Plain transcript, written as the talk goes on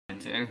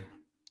too.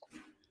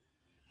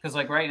 Because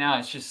like right now,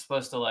 it's just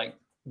supposed to like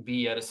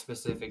be at a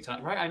specific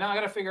time. Right? I know I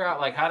got to figure out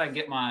like how to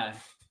get my.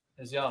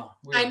 As y'all.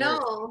 I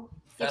know.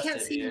 You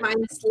can't see here. mine.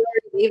 It's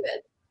Larry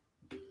David.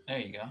 There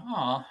you go.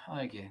 Oh, I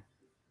like you.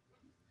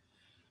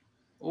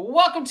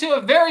 Welcome to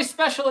a very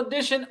special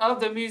edition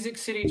of the Music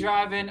City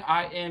Drive-In.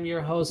 I am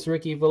your host,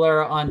 Ricky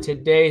Valera. On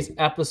today's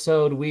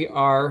episode, we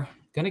are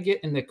going to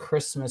get in the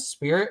Christmas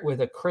spirit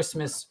with a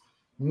Christmas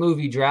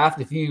movie draft.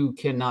 If you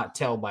cannot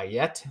tell by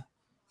yet.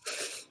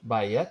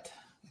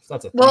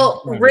 That's a thing.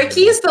 Well,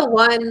 Ricky's the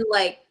one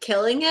like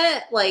killing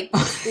it, like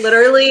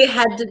literally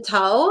head to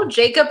toe.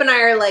 Jacob and I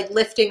are like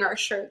lifting our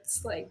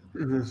shirts, like.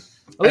 Mm-hmm.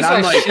 At least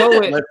I like show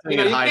it. You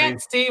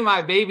can't see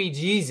my baby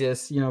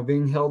Jesus,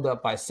 being held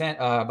up by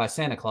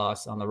Santa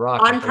Claus on the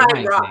rock. On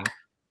Pride Rock.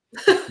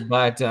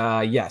 But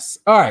yes.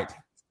 All right.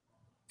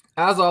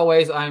 As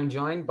always, I'm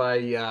joined by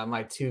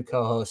my two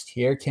co-hosts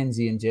here,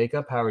 Kenzie and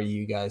Jacob. How are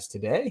you guys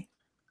today?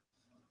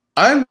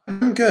 I'm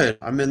good.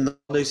 I'm in the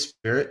holiday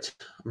spirit.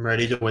 I'm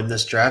ready to win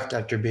this draft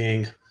after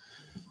being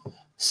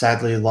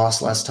sadly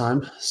lost last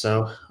time.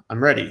 So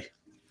I'm ready.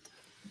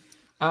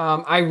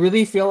 I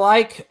really feel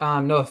like,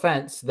 no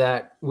offense,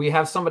 that we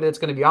have somebody that's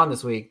going to be on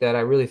this week that I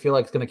really feel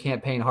like is going to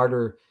campaign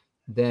harder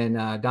than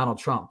Donald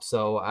Trump.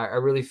 So I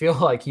really feel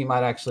like he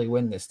might actually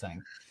win this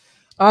thing.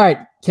 All right,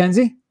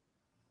 Kenzie?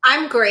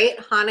 I'm great.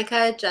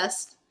 Hanukkah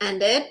just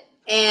ended,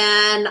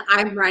 and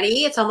I'm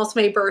ready. It's almost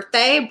my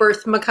birthday,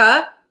 birth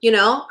macaw.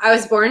 I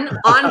was born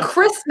on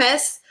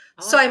Christmas,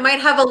 so I might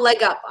have a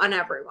leg up on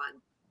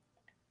everyone.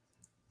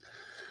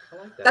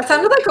 Like that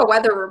sounded like a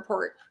weather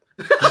report.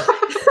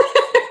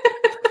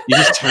 You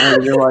just turn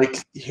and you're like,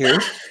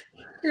 here's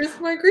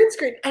my green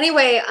screen.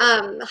 Anyway,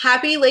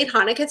 happy late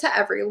Hanukkah to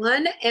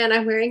everyone. And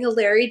I'm wearing a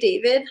Larry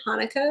David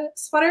Hanukkah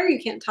sweater.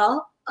 You can't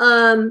tell.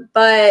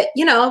 But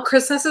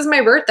Christmas is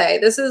my birthday.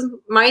 This is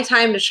my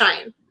time to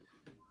shine.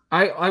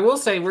 I will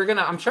say I'm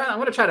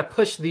gonna try to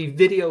push the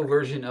video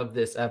version of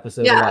this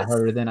episode a lot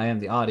harder than I am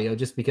the audio,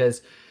 just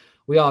because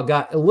we all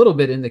got a little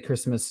bit in the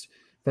Christmas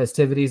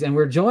festivities, and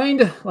we're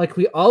joined like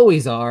we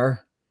always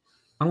are.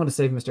 I'm gonna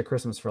save Mr.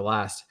 Christmas for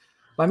last.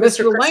 By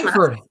Mr.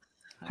 Langford.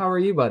 How are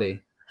you,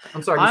 buddy?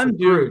 I'm sorry. I'm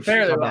doing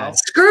fairly well.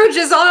 Scrooge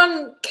is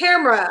on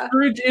camera.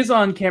 Scrooge is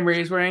on camera.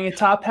 He's wearing a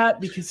top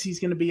hat because he's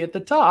going to be at the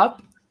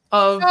top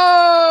of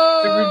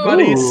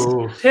everybody's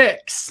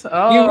picks.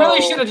 Oh. You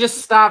really should have just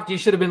stopped. You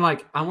should have been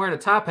like, I'm wearing a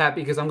top hat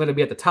because I'm going to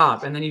be at the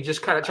top. And then you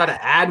just kind of try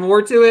to add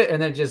more to it.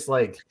 And then just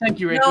like. Thank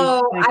you, Ricky.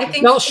 No, I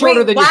think. Felt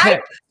shorter than you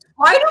picked.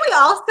 Why do we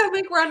all sound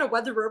like we're on a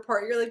weather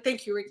report? You're like,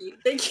 thank you, Ricky.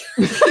 Thank you.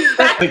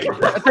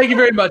 Thank you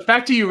very much.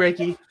 Back to you,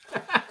 Ricky.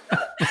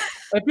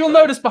 If you'll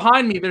notice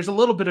behind me, there's a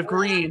little bit of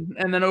green,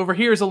 and then over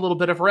here is a little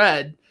bit of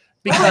red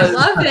because I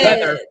love it.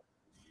 Weather.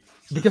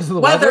 Because of the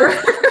weather.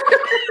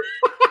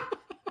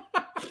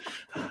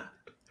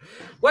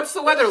 What's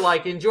the weather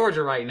like in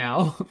Georgia right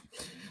now?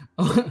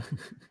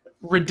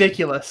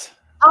 Ridiculous.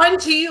 On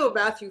to you,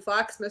 Matthew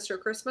Fox, Mr.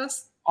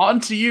 Christmas. On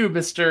to you,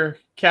 Mr.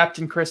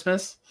 Captain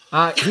Christmas.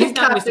 He's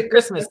not Mr.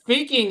 Christmas.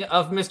 Speaking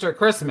of Mr.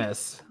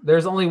 Christmas,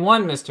 there's only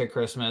one Mr.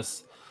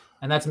 Christmas,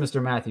 and that's Mr.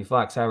 Matthew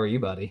Fox. How are you,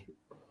 buddy?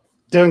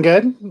 Doing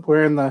good.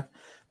 Wearing the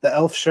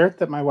elf shirt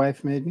that my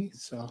wife made me.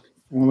 So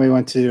when we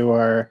went to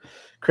our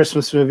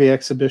Christmas movie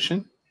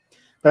exhibition.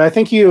 But I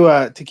think you,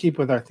 to keep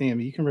with our theme,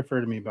 you can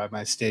refer to me by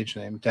my stage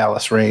name,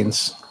 Dallas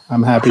Rains.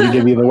 I'm happy to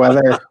give you the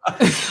weather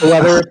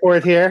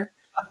report here.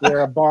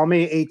 We're a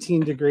balmy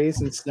 18 degrees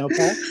in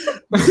snowpack.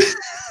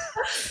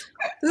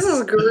 This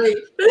is great.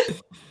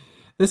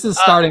 This is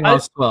starting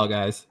off well,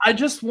 guys. I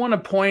just want to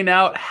point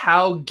out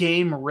how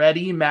game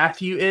ready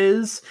Matthew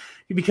is,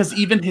 because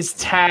even his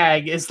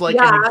tag is like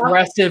an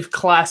aggressive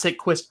classic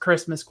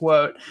Christmas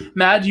quote.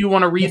 Matt, do you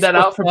want to read that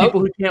out for people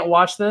who can't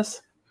watch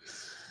this?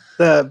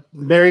 The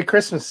Merry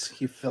Christmas,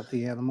 you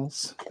filthy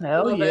animals.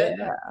 Hell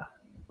yeah.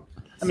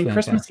 I mean,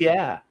 Christmas,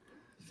 yeah.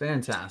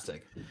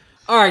 Fantastic.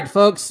 All right,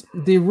 folks.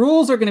 The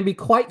rules are going to be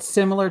quite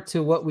similar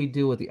to what we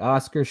do with the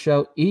Oscar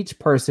show. Each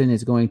person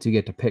is going to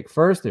get to pick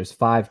first. There's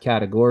 5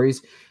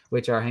 categories,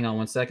 which are, hang on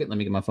one second. Let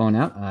me get my phone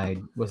out. I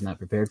was not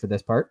prepared for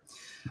this part.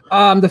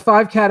 The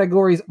 5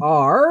 categories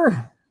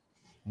are,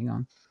 hang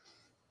on.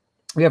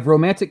 We have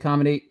romantic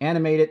comedy,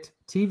 animated,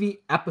 TV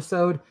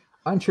episode,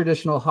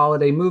 untraditional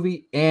holiday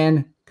movie,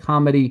 and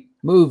comedy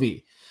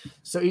movie.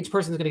 So each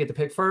person is going to get to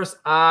pick first.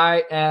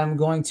 I am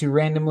going to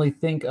randomly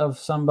think of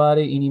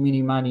somebody. Eeny,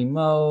 meeny, miny,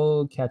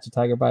 mo. Catch a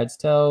tiger by its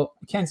toe.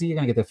 Kenzie, you're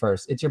going to get the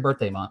first. It's your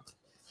birthday month.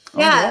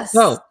 Yes.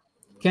 So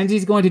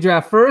Kenzie's going to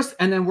draft first,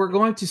 and then we're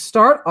going to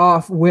start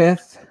off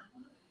with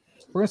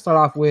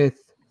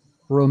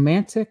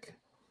romantic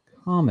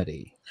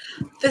comedy.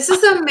 This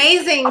is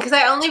amazing because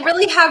I only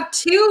really have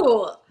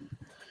 2.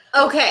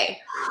 Okay.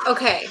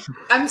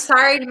 I'm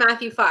sorry to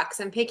Matthew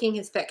Fox. I'm picking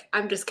his pick.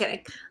 I'm just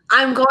kidding.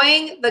 I'm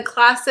going the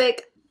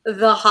classic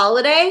The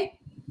Holiday,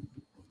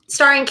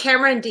 starring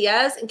Cameron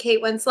Diaz and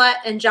Kate Winslet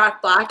and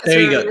Jack Black.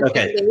 There you go.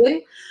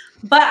 Okay.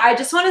 But I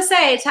just want to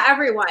say to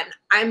everyone,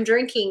 I'm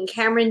drinking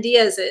Cameron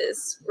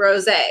Diaz's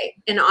rosé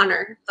in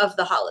honor of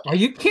the holiday. Are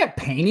you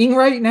campaigning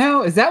right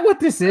now? Is that what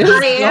this is?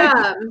 I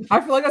am.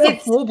 I feel like that's a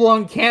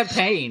full-blown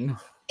campaign.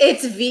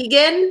 It's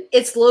vegan.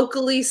 It's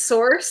locally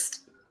sourced,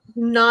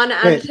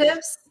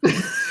 non-additives.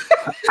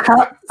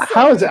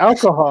 How is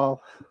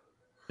alcohol?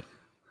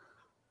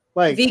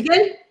 Like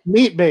Vegan?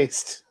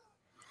 Meat-based.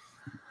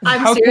 I'm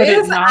How could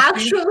serious. it not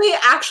be?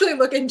 Actually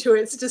look into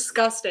it. It's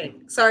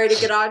disgusting. Sorry to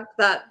get on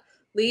that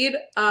lead.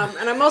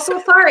 And I'm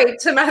also sorry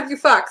to Matthew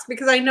Fox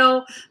because I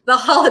know the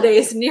holiday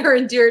is near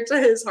and dear to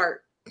his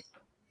heart.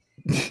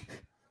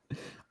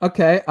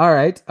 Okay, all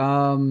right.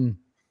 So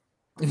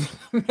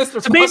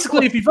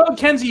basically, if you vote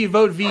Kenzie, you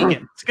vote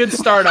vegan. It's a good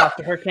start off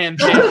to her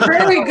campaign. That's a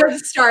very good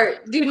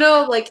start. Do you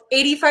know, like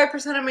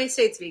 85% of my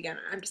state's vegan?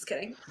 I'm just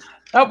kidding.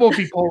 That won't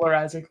be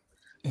polarizing.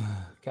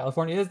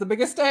 California is the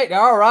biggest state.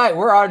 All right,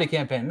 we're already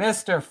campaigning.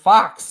 Mr.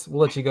 Fox,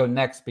 we'll let you go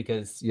next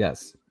because,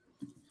 yes.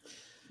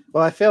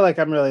 Well, I feel like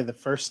I'm really the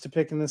first to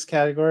pick in this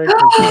category.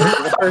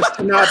 I'm the first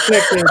to not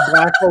pick a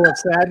black hole of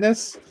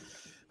sadness.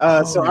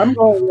 So I'm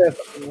going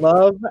with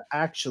Love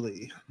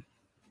Actually.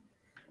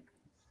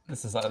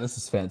 This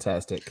is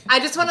fantastic. I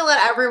just want to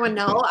let everyone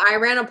know I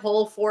ran a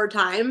poll 4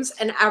 times,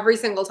 and every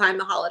single time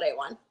the holiday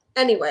won.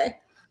 Anyway.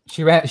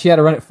 She had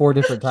to run it 4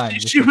 different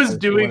times. She was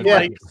doing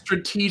like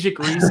strategic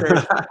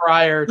research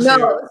prior to.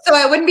 No, so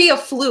it wouldn't be a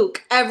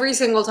fluke every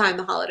single time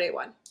the holiday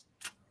won.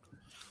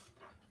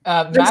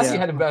 Matthew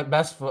had the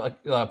best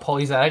poll.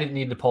 He said, I didn't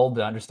need to poll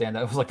to understand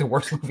that. It was like the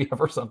worst movie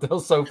ever. Something. It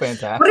was so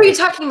fantastic. What are you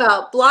talking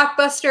about?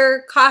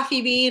 Blockbuster,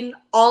 Coffee Bean,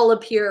 all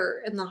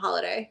appear in the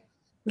holiday.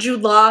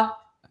 Jude Law.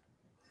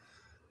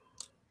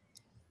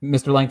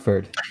 Mr.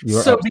 Langford, you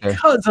are So up there.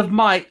 because of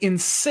my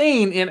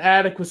insane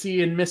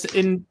inadequacy in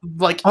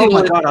Oh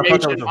my God, I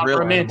thought that was a on real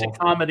romantic animal.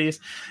 comedies.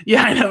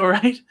 Yeah, I know,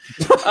 right?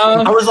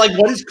 I was like,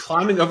 what is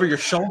climbing over your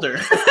shoulder?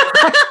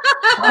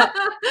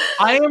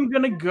 I am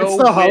gonna go It's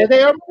the with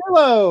holiday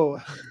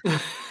umbrello.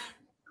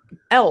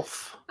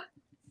 Elf.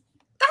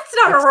 That's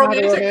not It's a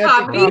romantic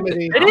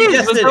comedy. It is.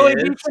 Yes, with it Zoe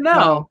is.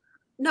 Deschanel.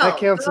 No, That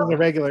counts no, as a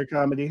regular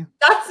comedy.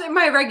 that's in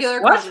my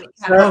regular What? comedy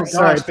Oh, category.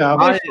 sorry, pal.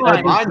 Mine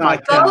Fine. might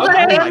Those count. are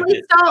Okay.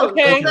 Family Stone.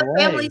 Okay. Those are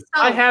Family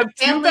Stone. I have The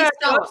two Family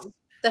backups. Stone.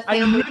 The I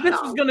Family knew this was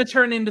Stone. going to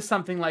turn into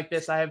something like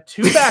this. I have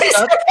 2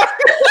 backups.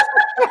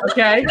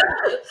 Okay.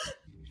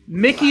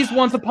 Mickey's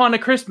Once Upon a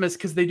Christmas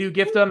because they do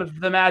Gift of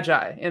the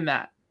Magi in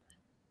that.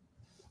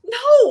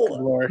 No.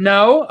 Lord.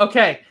 No?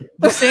 Okay.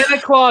 The Santa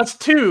Claus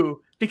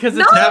 2 because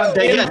it's No. That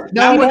one is. that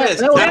That one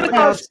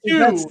one is. is.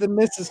 That's the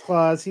Mrs.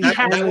 Claus. He's That-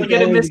 that only would You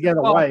get a going to Mr. get a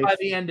Claus wife. by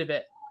the end of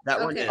it. That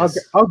one Okay.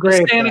 is. I'll The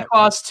grade Santa that.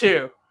 Claus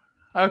 2.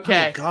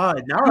 Okay. Oh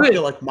God, now Good I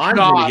feel like mine's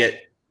God. gonna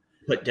get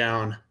put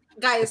down.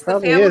 Guys, It the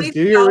probably Family is.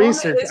 Do your Stone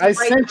research. is I right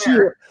sent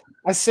there.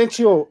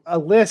 you a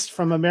list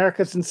from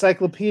America's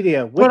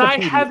Encyclopedia. But I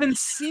Wikipedia. haven't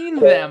seen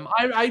them.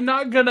 I'm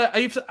not gonna.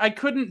 I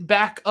couldn't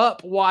back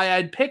up why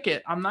I'd pick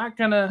it. I'm not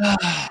gonna.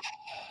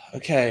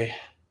 Okay.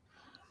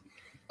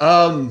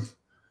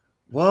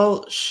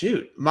 Well,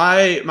 shoot.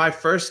 My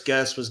first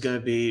guess was gonna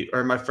be,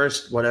 or my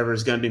first whatever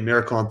is gonna be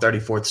Miracle on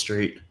 34th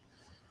Street.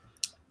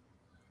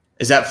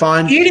 Is that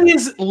fine? It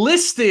is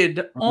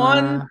listed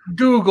on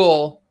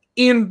Google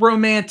in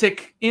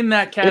romantic in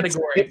that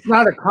category, It's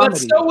not a but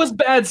comedy. so was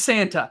Bad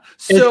Santa.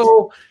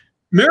 So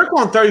Miracle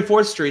on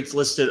 34th Street's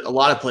listed a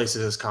lot of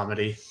places as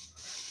comedy.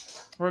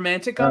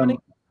 romantic comedy.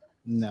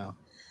 No.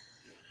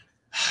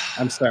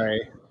 I'm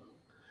sorry.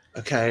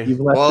 Okay.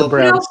 You've left well, the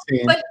brown No,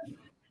 stain. but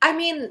I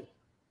mean,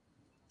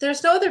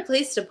 there's no other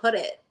place to put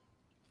it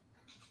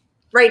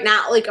right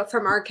now, like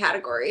from our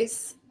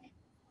categories.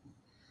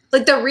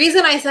 Like the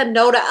reason I said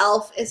no to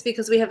Elf is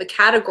because we have a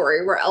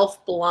category where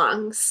Elf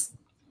belongs.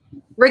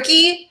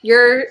 Ricky,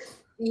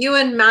 you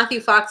and Matthew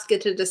Fox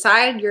get to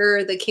decide.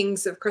 You're the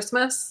kings of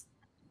Christmas.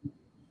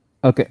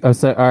 Okay. Oh,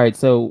 so all right.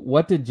 So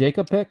what did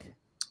Jacob pick?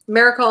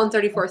 Miracle on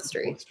 34th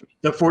Street.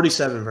 the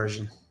 47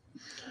 version.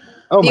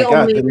 Oh my the god,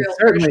 only then real it's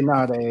certainly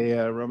not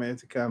a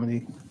romantic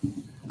comedy.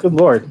 Good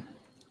lord.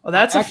 Well,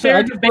 that's a Actually, fair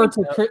I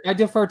debate.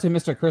 defer to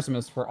Mr.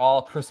 Christmas for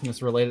all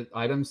Christmas related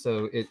items.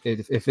 So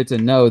if it's a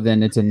no,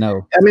 then it's a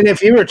no. I mean,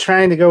 if you were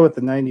trying to go with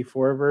the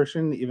 94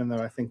 version, even though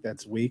I think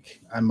that's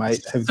weak, I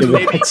might have given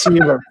maybe- it to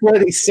you, but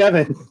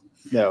 47.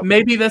 No.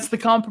 Maybe that's the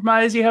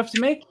compromise you have to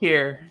make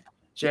here,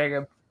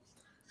 Jacob.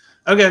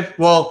 Okay.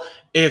 Well,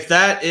 if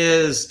that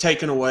is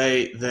taken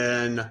away,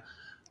 then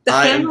The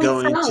I am Family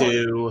going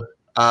Stone.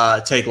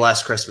 to take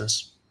Last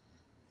Christmas.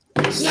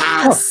 Oh,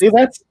 Yes. see,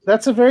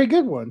 that's a very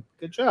good one.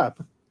 Good job.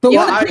 The You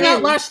one that I- came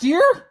out last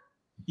year?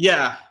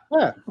 Yeah.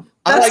 Yeah.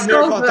 I That's like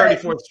Miracle so on good.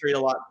 34th Street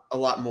a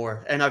lot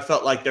more. And I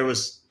felt like it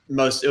was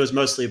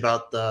mostly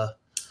about the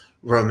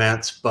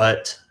romance,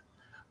 but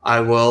I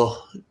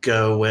will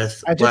go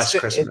with Last It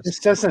Christmas.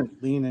 just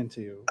doesn't lean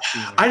into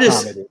being a I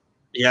just- comedy.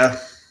 Yeah.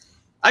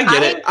 I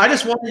get it. I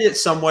just wanted it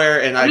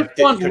somewhere and I just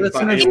want couldn't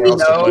find listeners anywhere to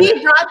else to know- put it.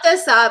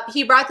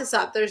 He brought this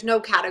up. There's no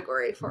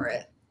category for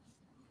it,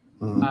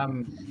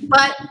 Mm.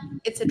 but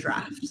it's a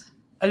draft.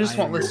 I just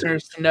want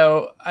listeners to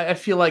know, I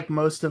feel like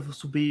most of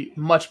us will be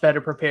much better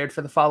prepared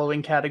for the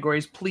following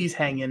categories. Please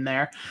hang in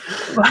there.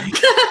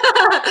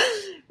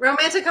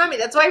 Romantic comedy.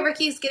 That's why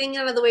Ricky's getting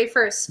out of the way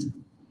first.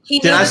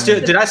 Did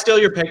I steal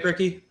your pick,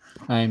 Ricky?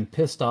 I'm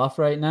pissed off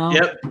right now.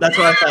 Yep, that's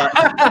what I thought.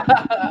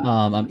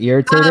 I'm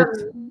irritated.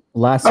 That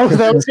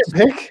was your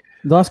pick?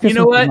 Last Christmas You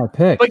know what? was my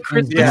pick. But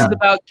Christmas is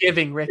about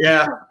giving, Ricky.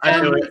 Yeah,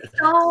 I knew it.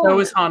 So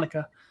is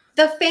Hanukkah.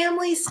 The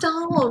Family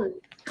Stone.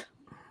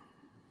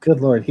 Good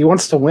Lord. He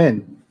wants to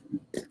win.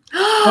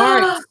 All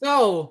right,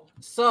 so,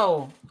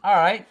 all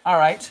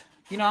right.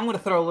 You know, I'm going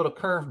to throw a little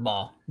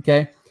curveball,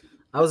 okay?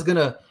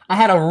 I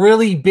had a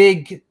really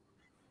big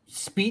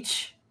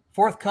speech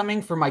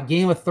forthcoming for my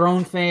Game of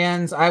Thrones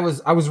fans. I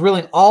was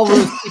reeling all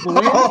those people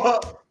in.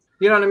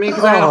 You know what I mean?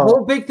 Because I had a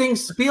whole big thing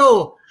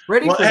spiel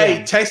ready for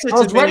them. text it I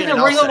was ready to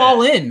bring them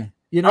all in.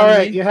 You know what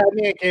I mean? You had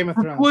me at Game of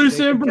Thrones. What is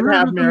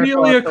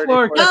Amelia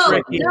Clark?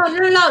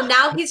 No.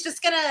 Now he's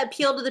just going to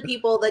appeal to the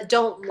people that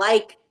don't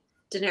like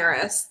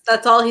Daenerys.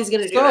 That's all he's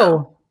going to do.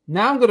 So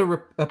now I'm going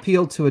to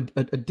appeal to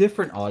a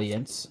different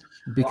audience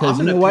because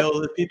I'm you know going to what?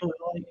 appeal to the people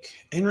who like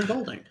Henry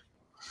Golding.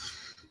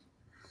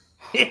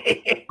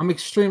 I'm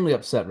extremely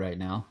upset right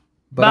now,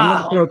 but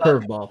I'm going to throw a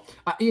curveball.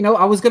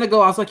 I was going to go.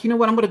 I was like, you know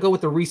what? I'm going to go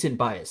with the recent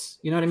bias.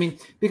 You know what I mean?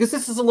 Because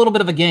this is a little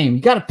bit of a game.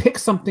 You got to pick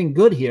something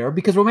good here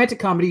because romantic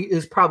comedy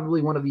is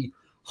probably one of the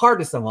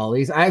hardest of all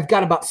these. I've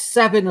got about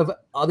 7 of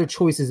other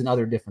choices and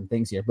other different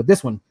things here, but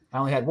this one I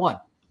only had 1.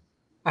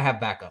 I have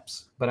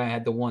backups, but I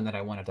had the one that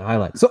I wanted to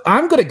highlight. So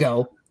I'm going to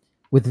go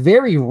with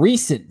very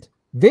recent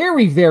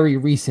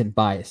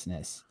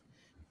biasness.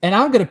 And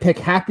I'm going to pick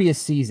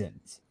Happiest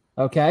Seasons.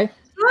 Okay.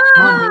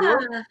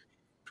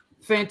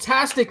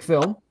 Fantastic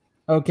film.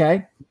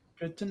 Okay.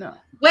 Good to know.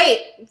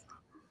 Wait,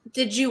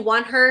 did you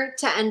want her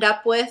to end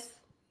up with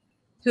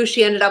who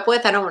she ended up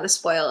with? I don't want to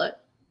spoil it.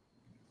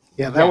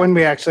 Yeah, that one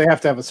we actually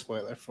have to have a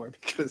spoiler for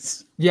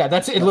because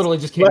it literally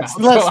just came out.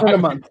 Less than a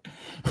month.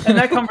 And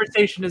that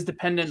conversation is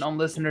dependent on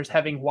listeners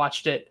having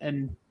watched it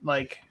and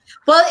like.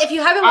 Well, if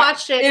you haven't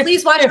watched it,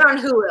 please watch it on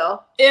Hulu.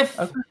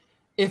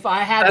 If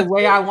I had the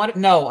way I wanted,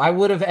 no, I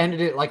would have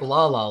ended it like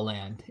La La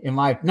Land.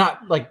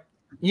 Not like,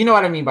 you know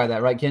what I mean by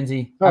that, right,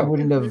 Kenzie? I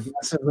wouldn't have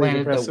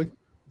landed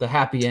the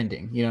happy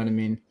ending. You know what I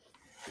mean?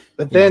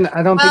 But then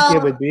I don't think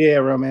it would be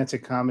a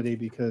romantic comedy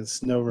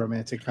because no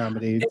romantic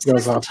comedy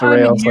goes off the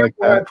rails like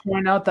that. I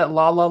point out that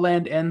La La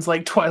Land ends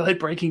like Twilight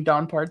Breaking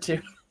Dawn Part 2.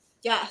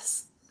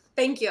 Yes.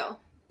 Thank you.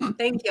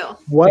 Thank you.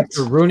 What? Thanks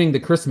for ruining the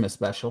Christmas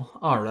special.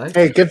 All right.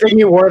 Hey, good thing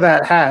you wore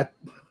that hat.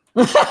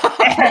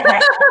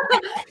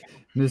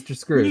 Mr.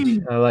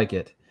 Scrooge. I like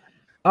it.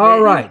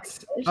 All right.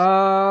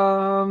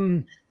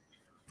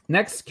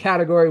 Next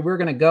category, we're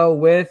going to go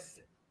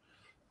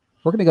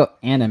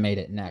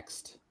animated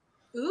next.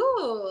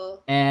 Ooh.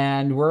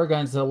 And we're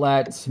going to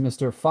let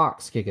Mr.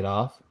 Fox kick it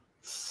off.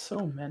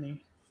 So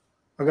many.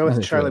 I'll go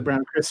with Charlie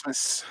Brown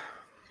Christmas.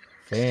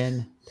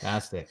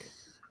 Fantastic.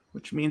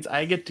 Which means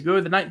I get to go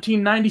with the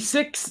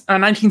 1966, The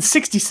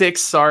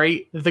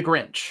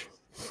Grinch.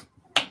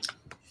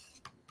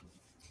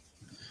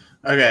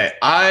 Okay,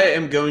 I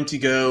am going to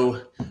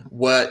go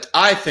what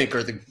I think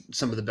are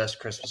some of the best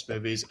Christmas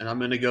movies, and I'm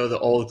going to go the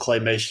old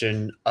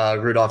claymation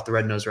Rudolph the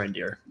Red-Nosed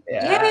Reindeer.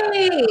 Yeah.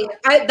 Yay!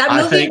 That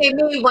movie made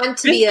me want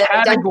to be a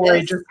category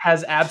just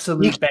has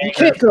absolute bangers.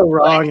 You can't go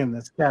wrong in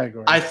this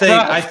category. I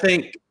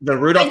think the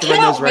Rudolph the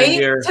Red-Nosed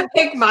Reindeer. To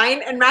pick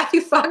mine and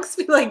Matthew Fox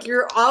be like,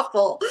 "You're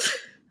awful."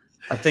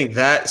 I think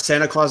that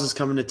Santa Claus is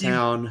coming to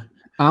town.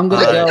 I'm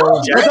gonna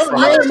go.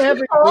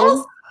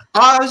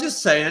 I was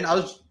just saying. I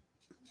was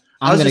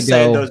just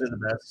saying those are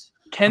the best.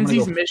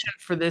 Kenzie's mission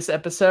for this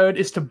episode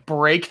is to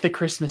break the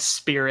Christmas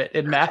spirit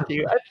in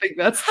Matthew. I think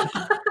that's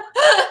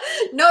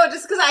no,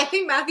 just because I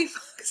think Matthew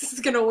Fox is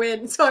gonna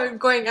win, so I'm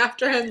going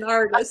after him the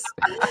hardest.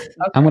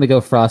 I'm gonna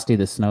go Frosty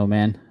the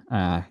Snowman.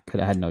 I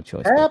had no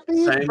choice.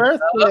 Happy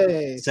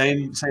birthday!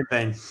 Same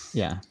thing.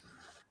 Yeah,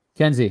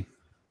 Kenzie.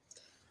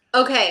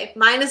 Okay,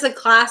 mine is a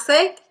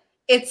classic.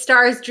 It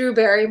stars Drew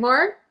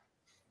Barrymore,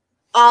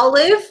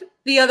 Olive,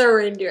 the Other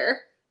Reindeer.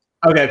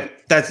 Okay,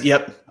 that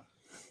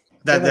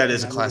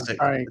is a classic.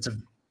 It's a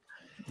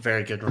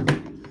very good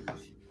one.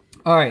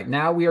 All right,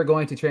 now we are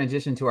going to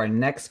transition to our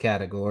next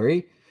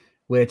category,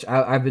 which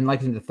I've been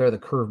liking to throw the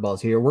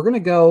curveballs here. We're going to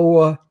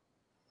go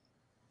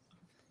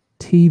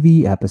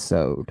TV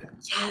episode.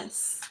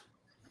 Yes.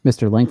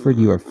 Mr. Langford,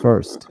 you are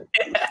first.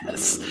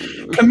 Yes.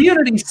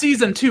 Community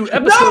Season 2,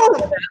 Episode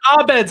 7,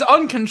 Abed's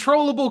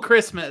Uncontrollable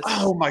Christmas.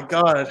 Oh my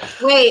God.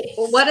 Wait,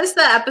 what is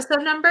the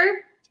episode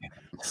number?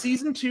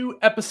 Season 2,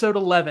 Episode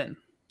 11.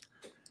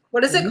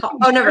 What is it called?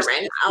 Oh, never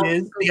mind.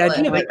 The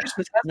idea that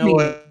Christmas has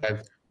meaning.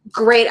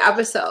 Great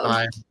episode.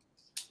 Fine.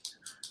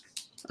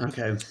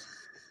 Okay.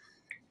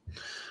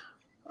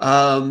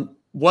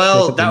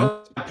 Well, that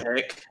was my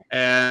pick,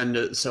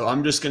 and so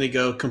I'm just going to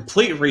go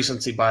complete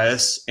recency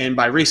bias. And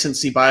by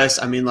recency bias,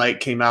 I mean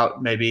like came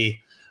out maybe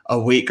a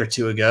week or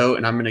two ago,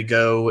 and I'm going to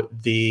go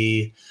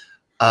the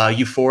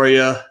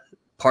Euphoria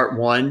Part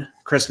 1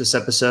 Christmas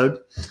episode,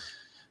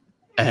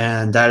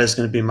 and that is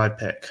going to be my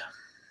pick.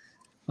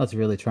 That's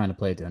really trying to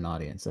play to an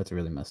audience. That's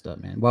really messed up,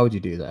 man. Why would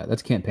you do that?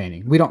 That's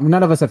campaigning.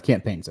 None of us have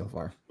campaigned so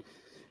far.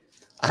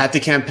 I have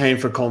to campaign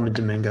for Coleman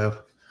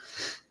Domingo.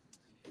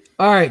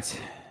 All right.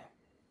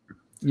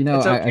 You know,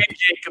 it's okay,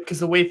 Jacob,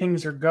 because the way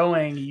things are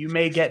going, you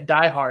may get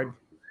Die Hard.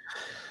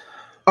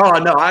 Oh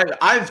no,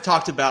 I've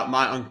talked about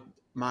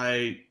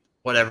my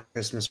whatever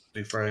Christmas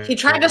movie for. He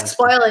tried to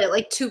spoil it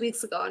like 2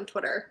 weeks ago on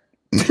Twitter.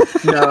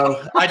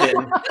 No, I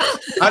didn't.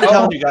 I'm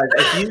telling you guys,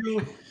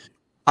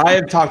 I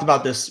have talked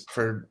about this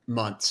for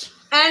months.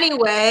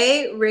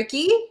 Anyway,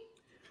 Ricky.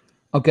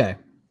 Okay,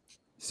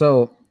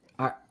 so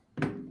I'm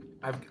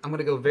going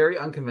to go very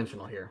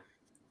unconventional here,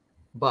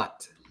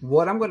 but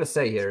what I'm going to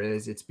say here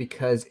is it's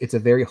because it's a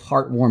very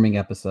heartwarming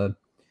episode.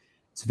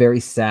 It's very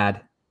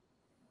sad.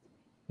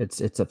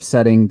 It's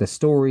upsetting. The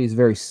story is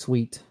very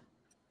sweet.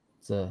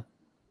 I'm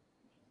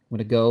going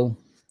to go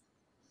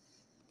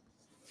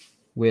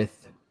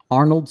with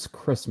Arnold's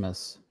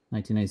Christmas,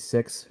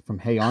 1996, from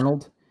Hey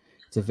Arnold.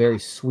 It's a very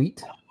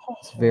sweet,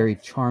 it's a very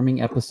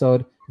charming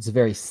episode. It's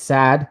very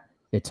sad.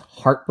 It's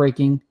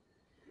heartbreaking.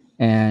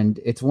 And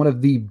it's one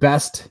of the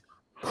best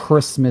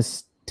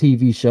Christmas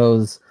TV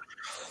shows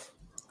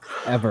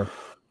ever.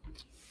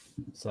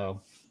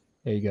 So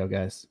there you go,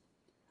 guys.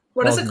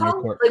 What is it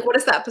called? Like, what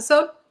is the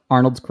episode?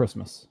 Arnold's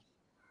Christmas.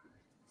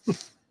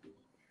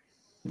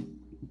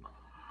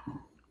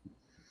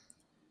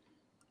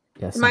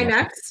 Yes. Am I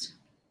next?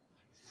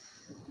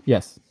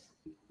 Yes.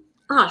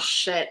 Oh,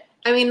 shit.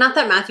 I mean, not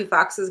that Matthew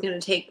Fox is going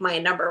to take my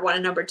number 1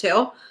 and number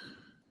 2.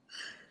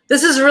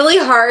 This is a really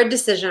hard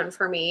decision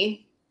for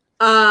me.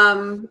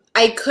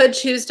 I could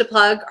choose to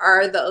plug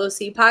the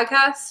OC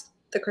podcast,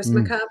 the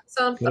Christmas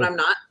episode, but I'm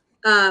not.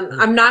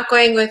 I'm not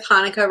going with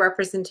Hanukkah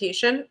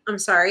representation. I'm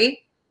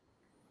sorry.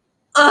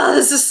 Oh,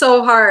 this is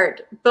so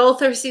hard.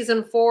 Both are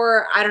season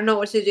 4. I don't know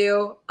what to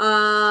do.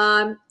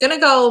 I'm going to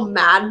go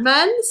Mad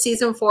Men,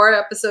 season 4,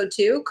 episode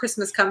 2.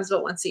 Christmas comes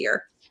but once a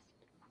year.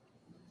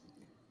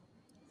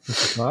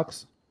 Mr.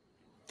 Fox?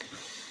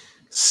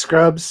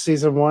 Scrubs,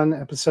 season 1,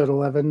 episode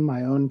 11,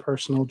 My Own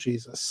Personal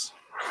Jesus.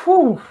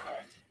 Whew.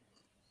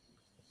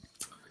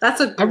 That's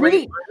a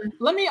great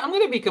one. I'm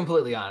going to be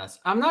completely honest.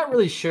 I'm not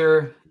really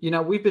sure. You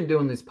know, we've been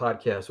doing these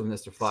podcasts with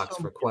Mr. Fox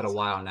for quite a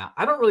while now.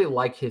 I don't really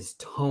like his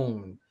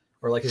tone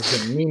or like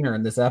his demeanor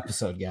in this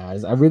episode,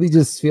 guys. I really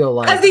just feel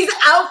like because he's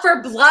out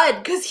for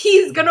blood because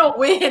he's going to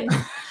win.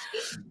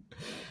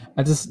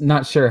 I'm just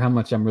not sure how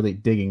much I'm really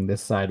digging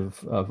this side of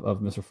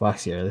Mr.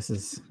 Fox here. This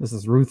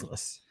is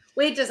ruthless.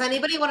 Wait, does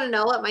anybody want to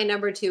know what my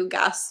number 2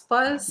 guess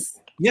was?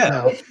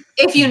 Yeah.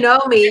 If you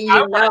know me,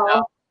 you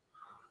know.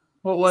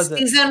 What was it?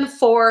 Season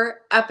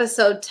 4,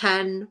 episode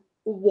 10,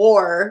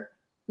 War,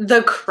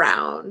 The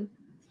Crown.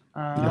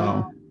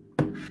 No.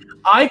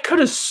 I could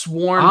have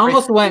sworn I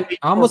almost went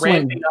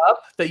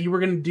up that you were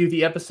going to do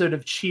the episode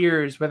of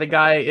Cheers where the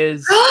guy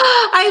is.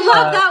 I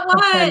love that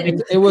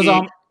one.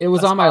 It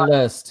was on my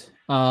list.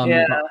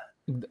 Yeah.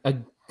 A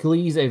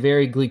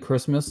very Glee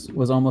Christmas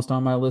was almost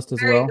on my list as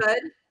Very well.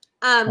 Good.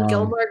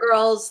 Gilmore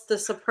Girls, The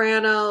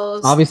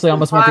Sopranos. Obviously, I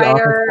almost went to the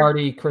Office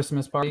Party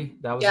Christmas Party.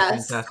 That was a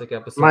fantastic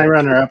episode. My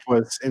runner-up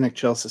was Enoch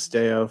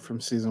Chelseasteo from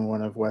season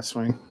 1 of West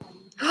Wing.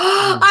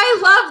 I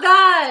love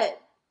that.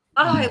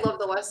 Oh, I love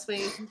the West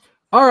Wing.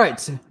 All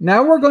right,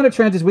 now we're going to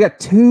transition. We got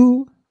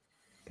 2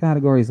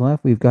 categories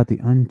left. We've got the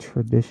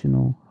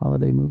untraditional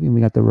holiday movie, and we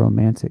got the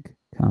romantic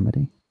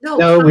comedy.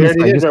 No, we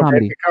already did just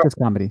comedy. comedy. Just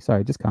comedy.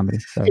 Sorry, just comedy.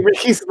 Sorry.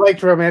 He's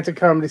liked romantic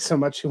comedy so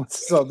much he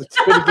wants us all to do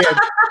it again.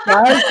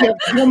 Guys, you have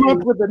to come up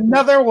with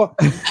another one.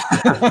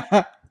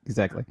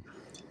 Exactly.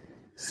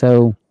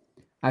 So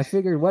I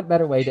figured what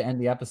better way to end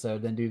the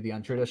episode than do the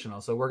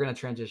untraditional. So we're going to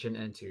transition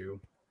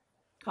into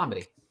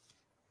comedy.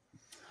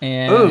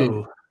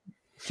 And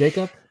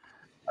Jacob?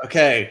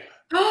 Okay.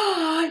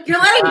 You're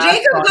letting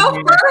Jacob go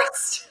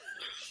first?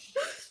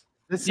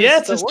 It's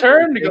his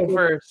turn to go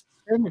first.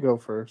 Turn to go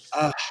first.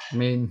 I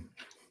mean,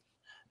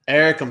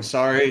 Eric, I'm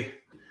sorry.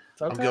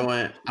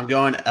 Okay. I'm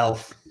going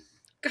Elf.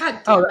 God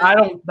damn Oh, it. I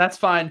don't. That's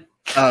fine.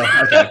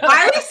 Oh, okay. Why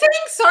are you saying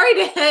sorry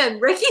to him?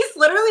 Ricky's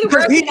literally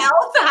wearing an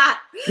elf hat.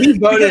 He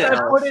voted Because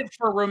I Elf. put it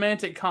for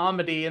romantic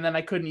comedy and then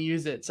I couldn't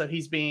use it, so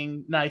he's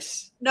being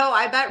nice. No,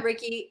 I bet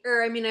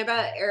I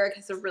bet Eric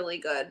has a really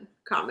good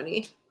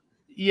comedy.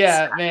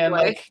 Yeah, Exactly. man.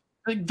 Like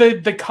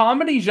the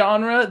comedy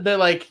genre,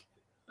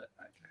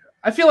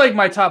 I feel like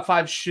my top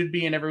 5 should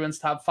be in everyone's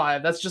top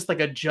 5. That's just like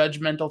a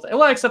judgmental thing.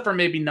 Well, except for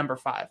maybe number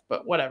 5,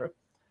 but whatever.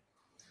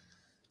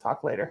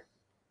 Talk later.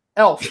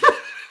 Elf.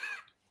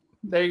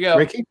 There you go.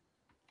 Ricky?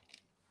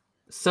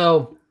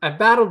 so I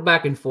battled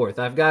back and forth.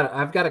 I've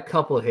got a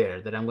couple here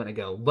that I'm going to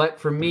go, but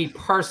for me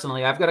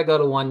personally, I've got to go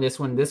to one. This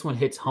one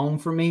hits home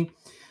for me.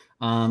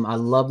 I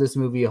love this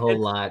movie a whole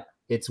lot.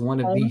 It's one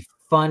of the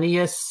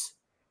funniest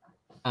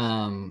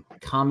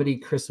comedy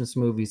Christmas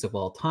movies of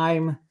all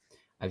time.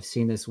 I've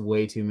seen this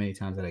way too many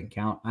times that I can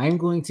count. I'm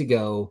going to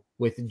go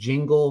with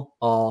Jingle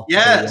All the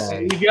Yes.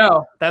 Way. There you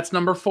go. That's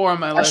number 4 on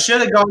my I list. should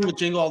have gone with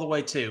Jingle All the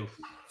Way too.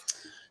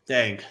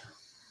 Dang.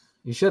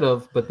 You should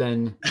have, but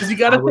then because you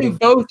got to think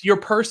both your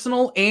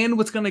personal and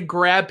what's going to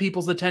grab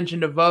people's attention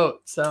to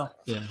vote. So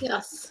yeah,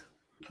 Yes.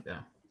 yeah.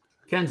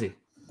 Kenzie,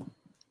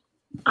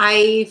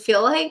 I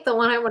feel like the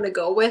one I want to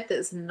go with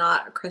is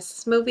not a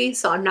Christmas movie,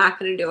 so I'm not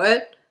going to do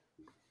it.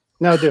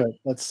 No, do it.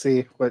 Let's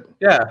see what.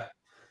 Yeah.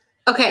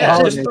 Okay.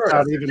 Yeah, just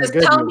not even a just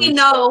good tell movie. me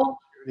no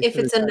if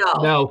it's a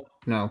no.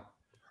 no.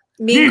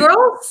 Mean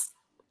Girls?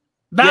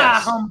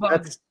 Yes. humbug.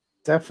 That's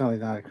definitely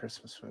not a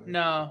Christmas movie.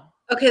 No.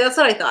 Okay, that's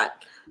what I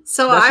thought.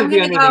 So That I'm should be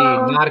going to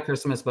under go. the not a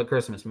Christmas but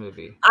Christmas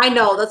movie. I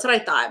know, that's what I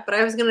thought, but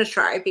I was going to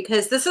try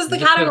because this is the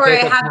You just gotta category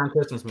I pick a have.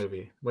 non-Christmas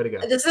movie. Way to go.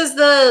 This is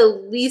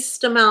the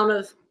least amount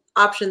of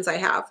options I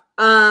have.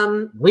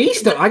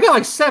 Least I got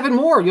like 7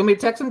 more. You want me to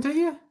text them to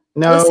you?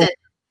 No, Listen,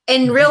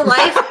 in real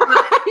life,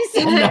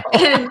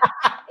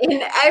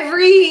 in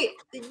every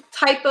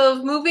type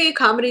of movie,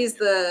 comedy is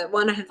the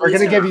one I have. we're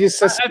gonna give you I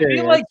Suspiria.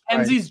 feel like Fine.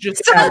 Kenzie's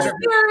just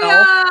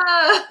Suspiria.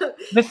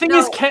 The thing No.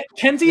 is,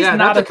 Kenzie's Yeah,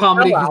 not that's a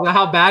comedy sellout. because of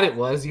how bad it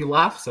was. You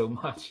laugh so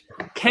much.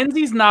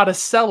 Kenzie's not a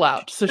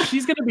sellout, so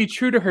she's going to be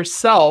true to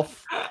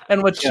herself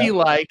and what she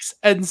likes,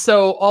 and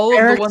so all of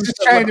Eric's the ones just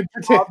that trying would to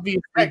protect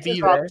obviously Practice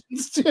be there.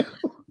 options, too.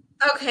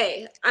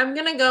 Okay, I'm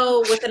gonna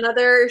go with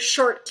another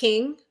short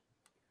king.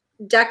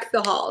 Deck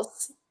the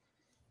Halls.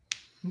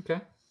 Okay.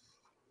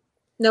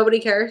 Nobody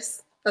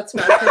cares. That's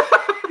not.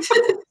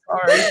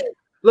 Sorry.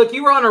 Look,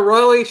 you were on a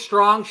really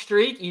strong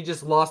streak. You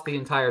just lost the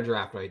entire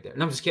draft right there.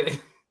 No, I'm just kidding.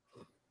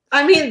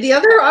 I mean, the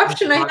other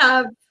option I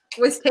have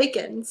was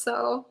taken.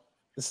 So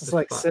This is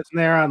like sitting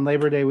there on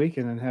Labor Day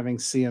weekend and having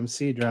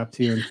CMC drop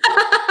to you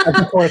at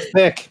the 4th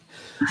pick.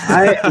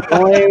 I am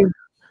going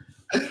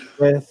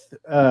with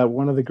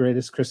one of the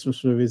greatest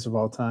Christmas movies of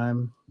all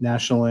time,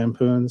 National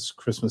Lampoon's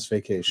Christmas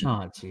Vacation.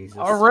 Oh, Jesus.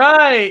 All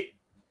right.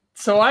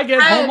 So I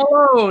get Home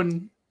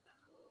Alone.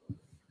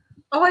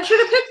 oh, I should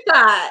have picked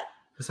that.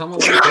 Is Home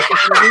Alone a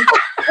Christmas movie?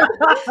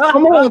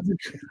 Come on,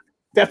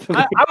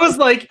 definitely. I was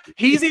like,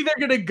 he's either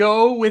going to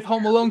go with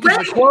Home Alone because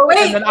Wait, the quote, wait.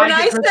 and then When I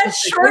I get said Christmas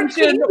short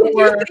king, Vacation, did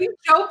or... you think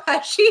Joe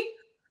Pesci?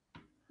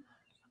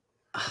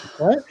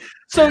 What?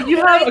 So you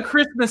have A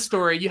Christmas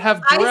Story, you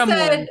have I Gremlins,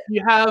 said-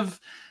 you have...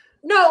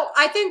 No,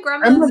 I think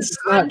Gremlins Gremlins is is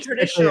not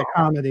particularly untraditional. a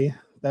comedy.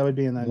 That would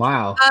be a nice.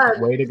 Wow. Um,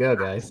 Way to go,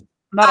 guys.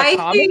 Not a I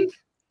comedy?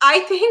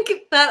 think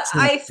that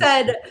I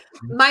said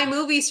my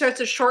movie starts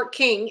a short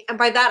king, and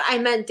by that I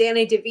meant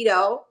Danny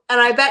DeVito. And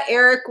I bet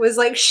Eric was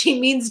like, she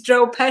means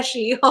Joe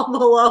Pesci, Home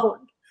Alone.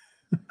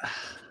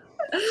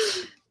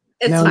 It's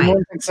No, fine. more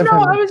than No, something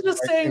I was just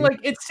like saying, that. like,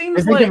 it I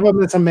seems think like... of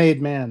him as a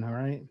made man. All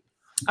right.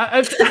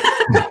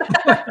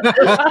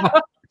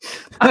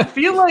 I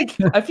feel like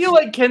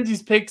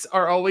Kenzie's picks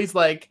are always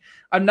like,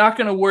 I'm not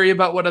going to worry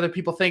about what other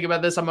people think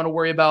about this. I'm going to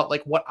worry about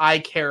like what I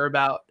care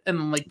about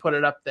and like put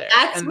it up there.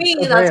 That's And- me.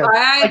 so That's bad.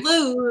 why I Like-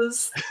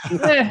 lose.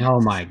 Eh,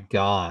 Oh, my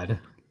God.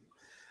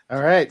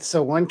 All right.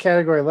 So one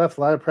category left.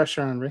 A lot of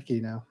pressure on Ricky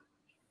now.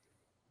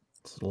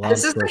 It's a lot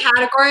This of is the pressure.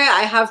 category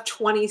I have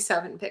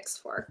 27 picks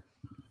for.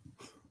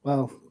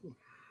 Well,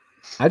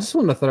 I just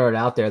want to throw it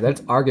out there.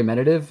 That's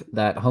argumentative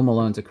that Home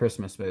Alone's a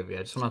Christmas movie.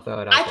 I just want to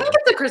throw it out I there. think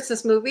it's a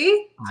Christmas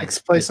movie. takes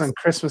place on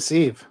Christmas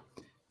Eve.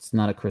 It's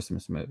not a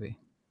Christmas movie.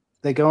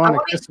 They go on a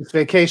wanna- Christmas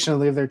vacation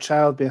and leave their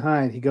child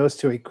behind. He goes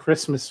to a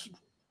Christmas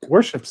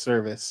worship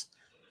service.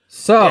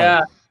 So,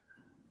 yeah.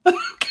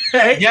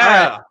 Okay.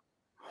 Yeah. all right.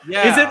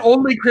 Yeah. Is it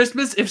only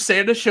Christmas if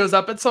Santa shows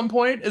up at some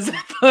point? Is it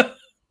the...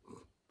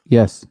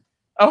 yes.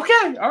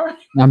 Okay. All right.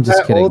 I'm just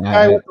That kidding. old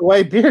guy with the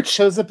white beard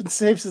shows up and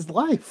saves his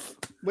life.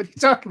 What are you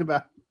talking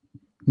about?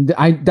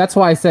 That's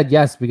why I said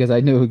yes, because I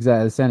knew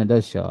exactly Santa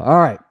does show. All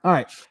right.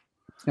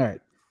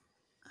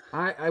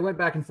 I went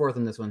back and forth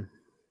on this one.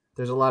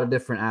 There's a lot of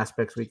different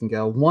aspects we can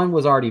go. One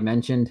was already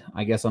mentioned.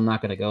 I guess I'm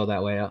not going to go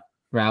that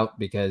route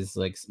because,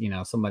 like,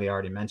 somebody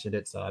already mentioned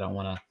it, so I don't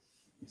want to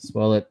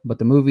spoil it. But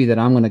the movie that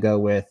I'm going to go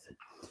with,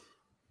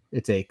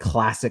 it's a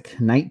classic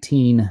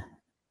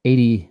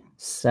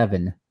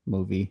 1987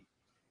 movie.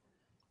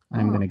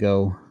 I'm going to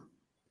go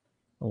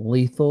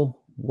Lethal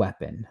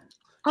Weapon.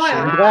 Oh, Shane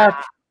I-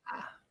 Black.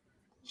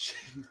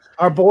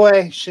 Our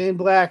boy Shane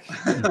Black.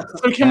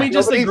 So can we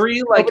just Nobody-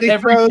 agree, like Nobody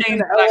every throws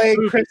Shane an Black LA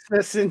movie-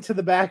 Christmas into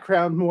the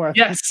background more. than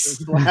Yes.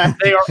 Shane Black.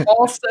 they are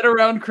all set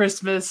around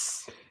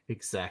Christmas.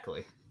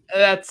 Exactly.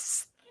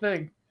 That's the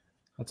thing.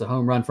 That's a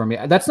home run for me.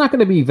 That's not going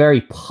to be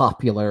very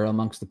popular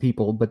amongst the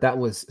people, but that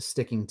was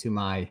sticking to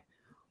my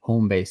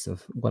home base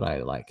of what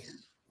I like.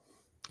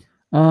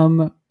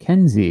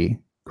 Kenzie,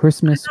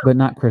 Christmas, but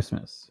not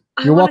Christmas.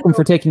 I You're wanna welcome go-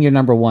 for taking your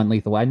number one,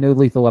 Lethal. I know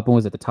Lethal Weapon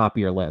was at the top of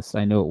your list.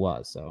 I know it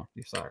was. So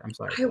you're sorry. I'm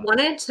sorry. I about that.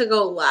 wanted to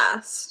go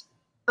last.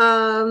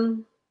 I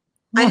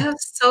Huh. have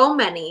so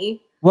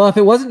many. Well, if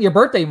it wasn't your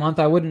birthday month,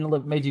 I wouldn't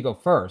have made you go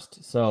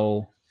first.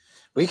 So,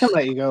 We can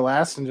let you go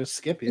last and just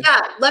skip you. Yeah,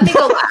 let me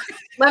go last.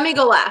 Let me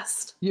go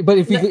last. but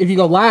if you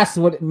go last,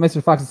 what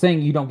Mr. Fox is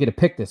saying, you don't get to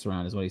pick this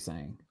round, is what he's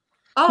saying.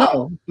 Oh,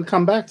 No, we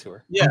come back to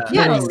her. Yeah.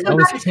 Yeah, Kidding. just I go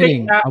was back and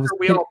kidding. I After was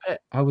we kidding. all pick.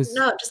 I was.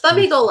 no, just let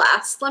me go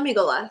last. Let me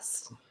go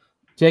last.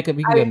 Jacob,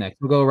 you can go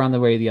next. We'll go around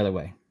the other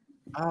way.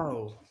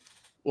 Oh.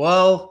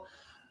 Well,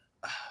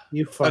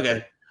 You fuck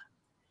okay.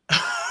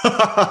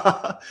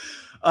 I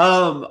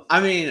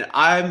mean,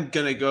 I'm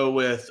gonna go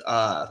with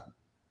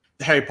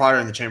Harry Potter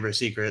and the Chamber of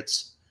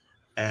Secrets,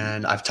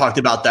 and I've talked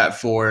about that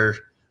for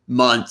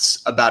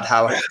months about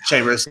how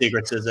Chamber of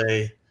Secrets is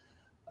a.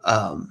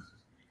 Oh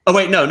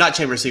wait, no, not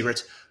Chamber of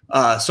Secrets.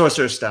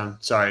 Sorcerer's Stone.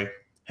 Sorry,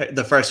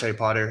 the first Harry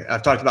Potter.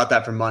 I've talked about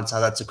that for months. How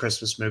that's a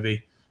Christmas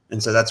movie,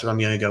 and so that's what I'm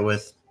gonna go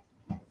with.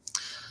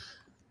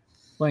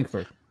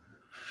 Langford.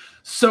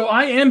 So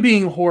I am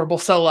being a horrible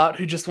sellout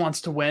who just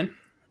wants to win.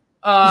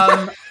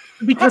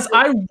 Because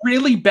I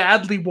really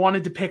badly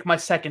wanted to pick my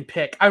second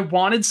pick. I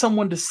wanted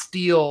someone to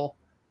steal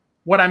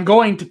what I'm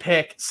going to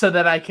pick so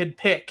that I could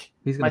pick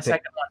my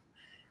second one.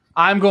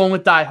 I'm going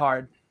with Die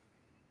Hard.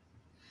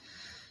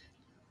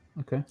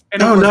 Okay.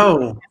 And oh,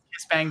 no.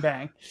 Kiss Bang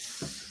Bang.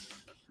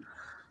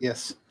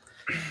 Yes.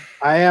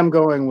 I am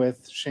going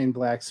with Shane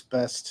Black's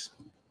best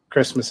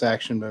Christmas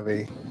action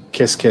movie,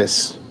 Kiss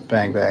Kiss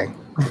Bang Bang.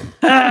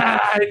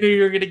 I knew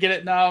you were going to get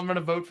it. Now I'm going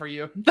to vote for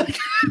you.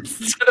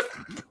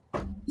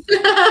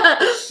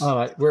 All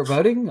right, we're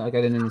voting. Like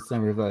I didn't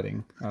understand we're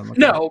voting. Okay.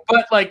 No,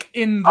 but like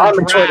in the on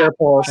the draft, Twitter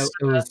polls,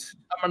 I'm going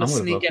to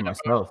sneak vote in for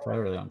myself. I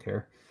really don't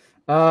care.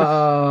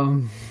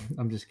 I'm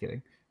just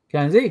kidding.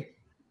 Kenzie,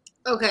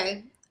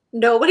 Okay.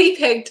 Nobody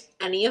picked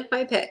any of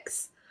my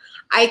picks.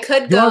 I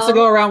could you go. want us to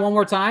go around one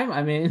more time?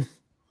 I mean,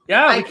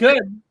 yeah, we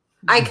could.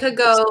 I could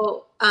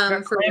go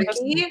for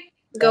Ricky.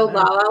 Go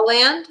La La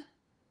Land.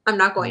 I'm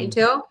not going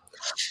to.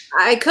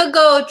 I could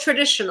go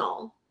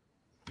traditional.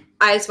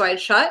 Eyes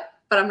Wide Shut,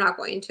 but I'm not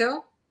going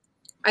to.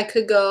 I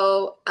could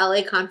go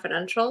LA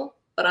Confidential,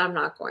 but I'm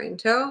not going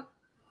to.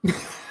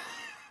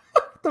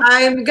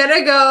 I'm going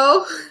to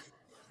go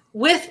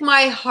with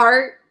my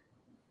heart.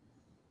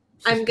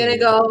 I'm going to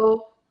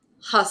go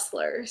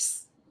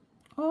Hustlers.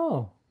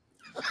 oh,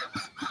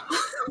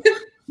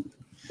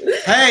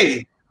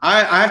 Hey,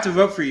 I have to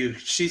vote for you.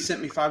 She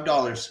sent me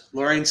 $5.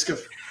 Lorraine she sent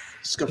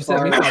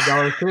me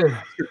 $5 too.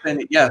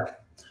 Yeah.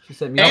 She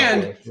sent me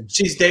And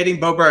she's dating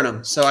Bo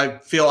Burnham, so I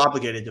feel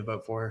obligated to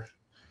vote for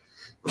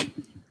her.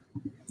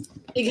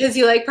 Because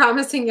you like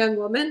Promising Young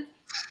Woman?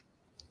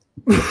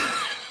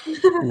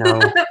 No.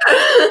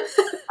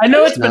 I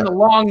know it's been a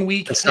long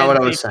week. That's not what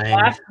I was saying.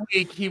 Last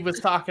week he was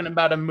talking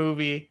about a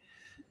movie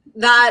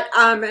That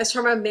is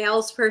from a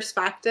male's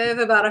perspective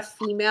about a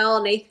female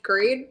in 8th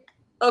grade.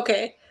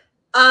 Okay.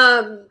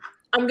 I'm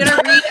gonna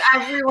read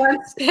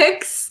everyone's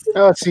picks.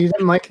 Oh, so you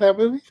didn't like that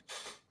movie?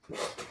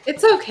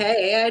 It's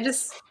okay. I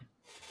just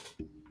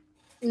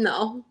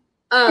no.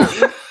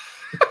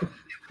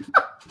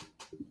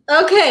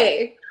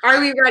 Okay. Are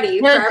we ready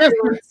for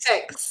everyone's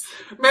picks?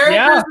 Merry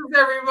Yeah. Christmas,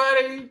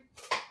 everybody.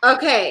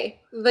 Okay.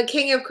 The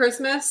King of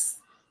Christmas,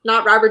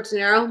 not Robert De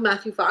Niro,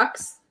 Matthew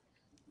Fox.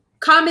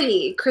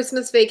 Comedy,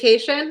 Christmas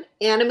Vacation.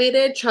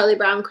 Animated, Charlie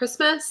Brown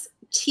Christmas.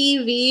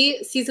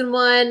 TV, Season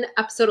 1,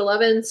 Episode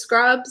 11,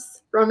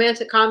 Scrubs.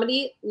 Romantic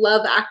comedy,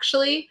 Love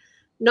Actually.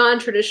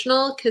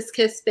 Non-traditional, Kiss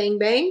Kiss Bang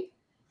Bang.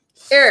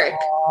 Eric.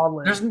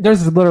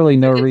 There's literally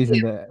no reason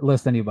to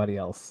list anybody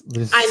else.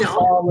 I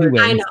know.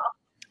 I know.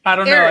 I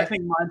don't know. Eric. I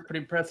think mine's pretty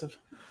impressive.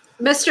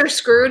 Mr.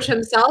 Scrooge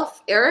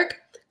himself, Eric.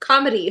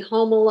 Comedy,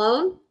 Home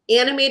Alone.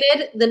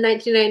 Animated, the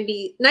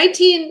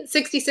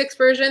 1966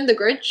 version, The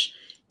Grinch.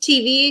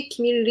 TV,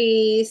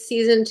 Community,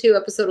 Season 2,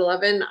 Episode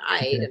 11. I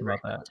didn't write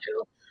that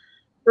too.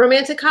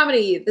 Romantic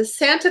comedy, The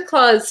Santa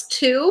Claus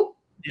 2.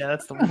 Yeah,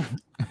 that's the one.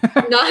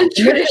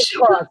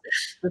 Non-traditional.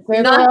 The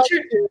Santa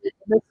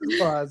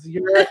Claus.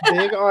 You're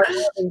big on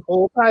having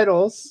whole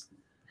titles.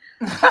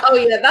 Oh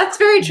yeah, that's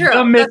very true.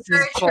 The That's Mrs.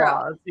 very true.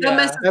 Claus. The Yeah.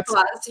 Mrs.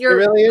 Claus. It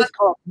really is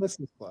called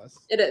Mrs. Claus.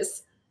 It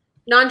is.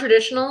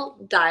 Non-traditional,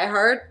 Die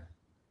Hard.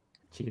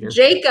 Cheater.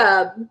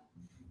 Jacob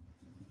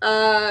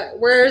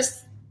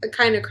wears a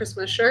kind of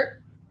Christmas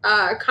shirt.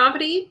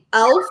 Comedy,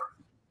 Elf.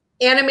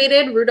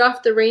 Animated,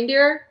 Rudolph the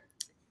Reindeer.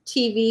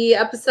 TV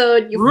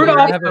episode,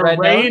 Rudolph have a the red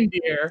nose?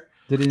 reindeer.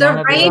 Did he The not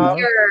have a dog?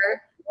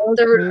 reindeer.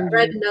 The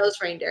red-nosed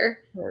reindeer.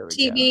 There we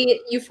TV,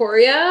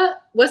 Euphoria.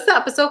 What's the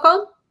episode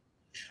called?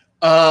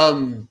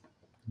 Um,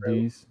 go.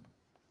 These.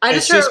 I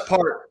it's just wrote, just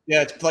part.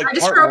 Yeah, it's like I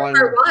just part wrote one.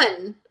 part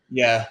one.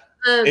 Yeah,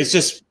 it's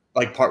just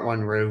like part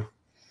one. Rue.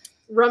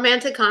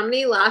 Romantic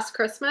comedy, Last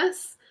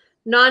Christmas.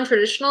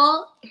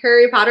 Non-traditional,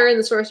 Harry Potter and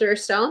the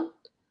Sorcerer's Stone.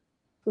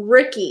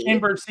 Ricky.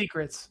 Chamber of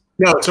Secrets.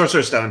 No,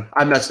 Sorcerer's Stone.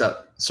 I messed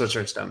up.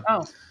 Sorcerer's Stone.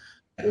 Oh.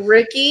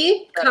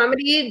 Ricky.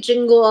 Comedy,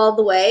 Jingle All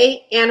the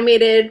Way.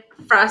 Animated,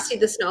 Frosty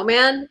the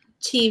Snowman.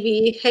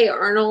 TV, Hey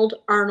Arnold,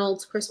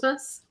 Arnold's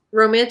Christmas.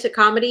 Romantic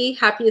comedy,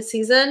 Happiest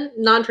Season.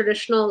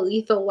 Non-traditional,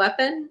 Lethal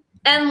Weapon.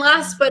 And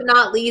last but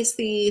not least,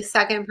 the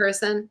second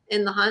person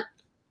in the hunt,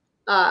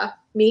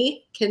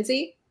 me,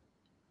 Kinsey.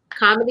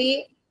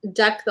 Comedy,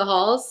 Deck the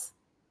Halls.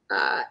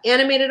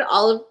 Animated,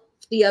 All of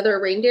the Other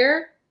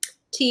Reindeer.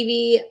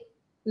 TV,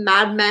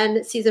 Mad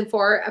Men Season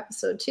 4,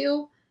 Episode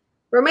 2.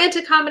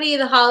 Romantic comedy,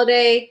 The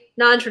Holiday.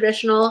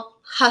 Non-traditional,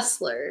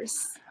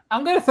 Hustlers.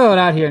 I'm gonna throw it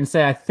out here and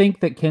say I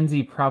think that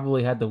Kinsey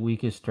probably had the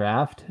weakest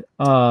draft.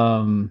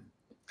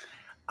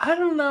 I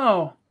don't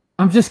know.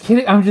 I'm just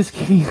kidding.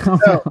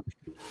 No.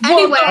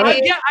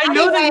 Anyway, yeah, I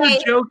know that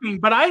you're joking,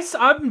 but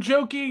I'm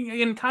joking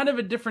in kind of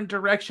a different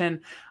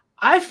direction.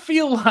 I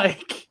feel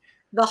like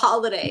the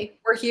holiday.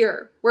 We're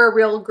here. We're a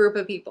real group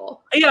of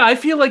people. Yeah, I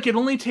feel like it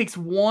only takes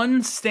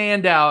one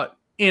standout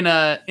in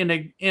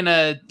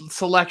a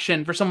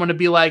selection for someone to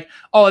be like,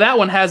 "Oh, that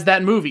one has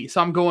that movie,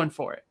 so I'm going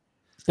for it."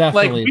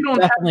 Definitely, like we don't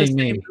definitely have the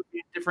me. same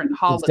movie, different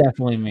holidays. It's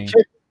definitely me.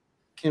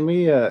 Can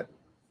we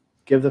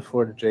give the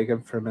floor to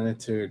Jacob for a minute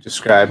to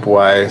describe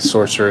why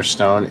Sorcerer's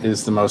Stone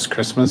is the most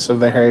Christmas of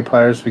the Harry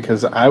Potters?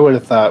 Because I would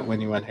have thought when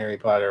you went Harry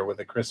Potter with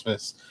a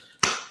Christmas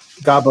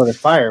Goblet of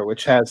Fire,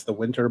 which has the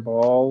winter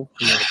ball,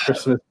 the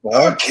Christmas ball.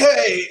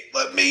 Okay,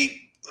 let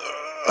me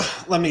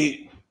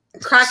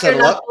crack your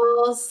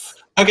knuckles.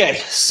 Okay,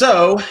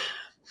 so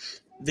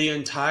the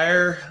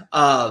entire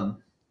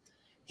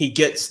he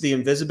gets the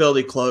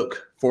invisibility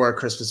cloak for a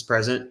Christmas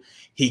present.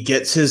 He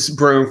gets his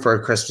broom for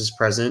a Christmas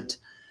present.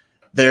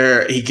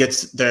 He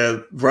gets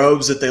the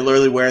robes that they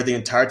literally wear the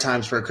entire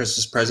time for a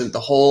Christmas present. The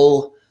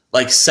whole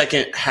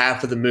second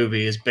half of the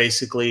movie is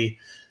basically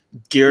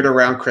geared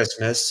around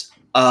Christmas.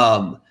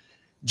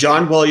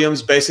 John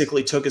Williams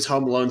basically took his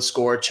Home Alone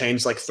score,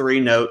 changed 3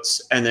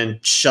 notes, and then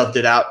shoved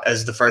it out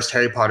as the first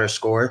Harry Potter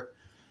score.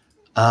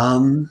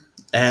 And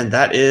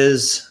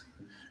that's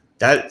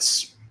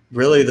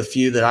really the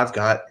few that I've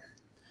got.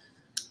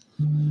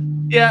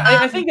 Yeah,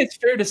 I think it's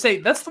fair to say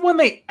that's the one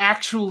they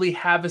actually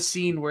have a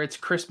scene where it's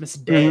Christmas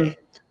Day. Mm-hmm.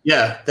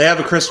 Yeah, they have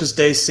a Christmas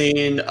Day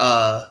scene,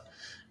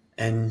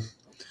 and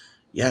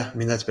yeah, I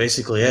mean that's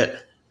basically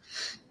it.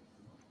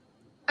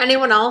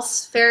 Anyone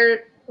else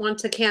want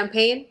to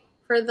campaign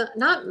for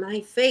not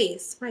my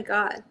face? My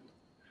God.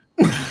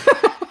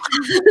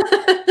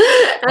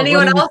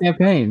 Anyone else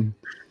campaign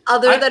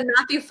other than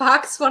Matthew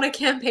Fox want to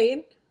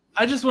campaign?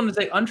 I just want to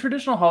say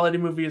untraditional holiday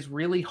movie is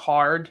really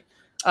hard.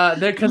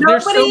 Because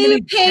there's so many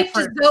picked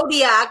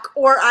Zodiac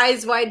or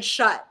Eyes Wide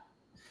Shut.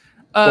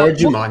 Or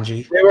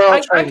Jumanji.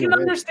 I can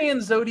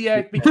understand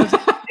Zodiac because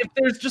if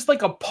there's just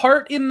a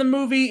part in the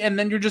movie and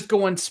then you're just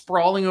going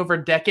sprawling over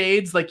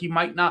decades, you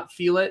might not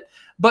feel it.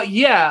 But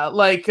yeah,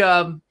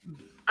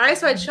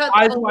 Eyes Wide Shut.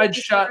 Eyes Wide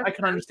Shut, I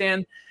can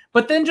understand.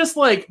 But then just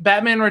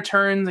Batman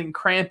Returns and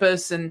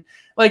Krampus and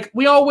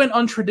we all went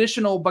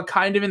untraditional, but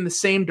kind of in the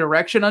same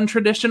direction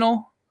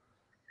untraditional.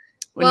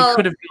 When you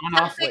could have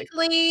gone off.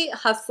 Technically,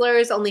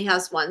 Hustlers only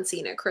has one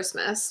scene at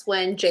Christmas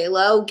when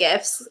J-Lo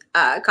gifts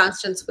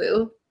Constance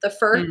Wu the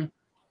fur.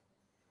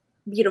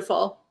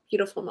 Beautiful,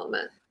 beautiful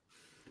moment.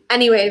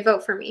 Anyway,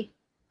 vote for me.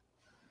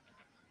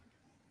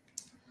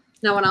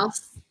 No one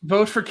else?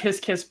 Vote for Kiss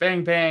Kiss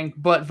Bang Bang,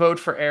 but vote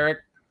for Eric.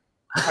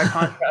 By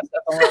contrast,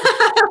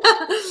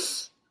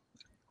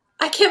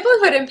 I can't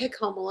believe I didn't pick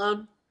Home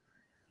Alone.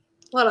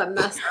 What a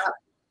mess up.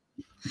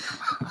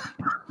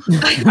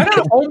 I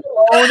got Home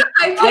Alone,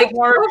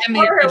 Hogwarts, and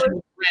the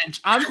original Grinch.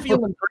 I'm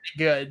feeling pretty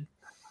good.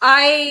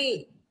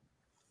 I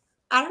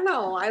don't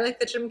know. I like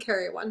the Jim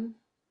Carrey one.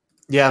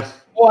 Yeah.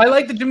 Well, I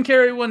like the Jim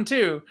Carrey one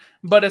too.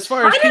 But as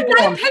far as people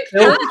on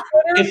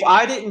if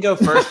I didn't go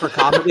first for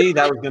comedy,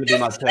 that was going to be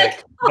my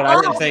pick. But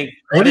I didn't think.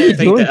 What are you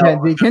doing,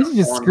 Kenzie? Kenzie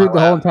just screwed the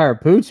whole entire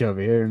pooch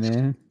over here,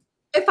 man.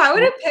 If I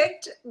would have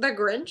picked the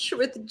Grinch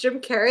with Jim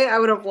Carrey, I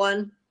would have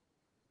won.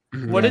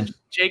 What did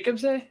Jacob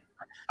say?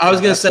 I was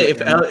gonna say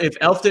if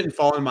Elf didn't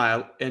fall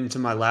into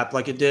my lap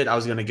like it did, I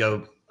was gonna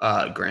go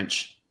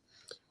Grinch.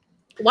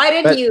 Why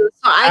didn't you?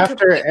 So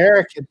after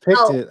Eric had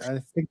picked it, I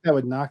think that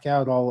would knock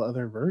out all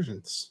other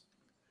versions.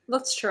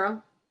 That's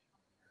true.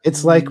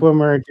 It's like when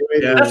we're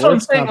doing. Yeah. That's what I'm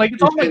saying.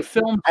 It's all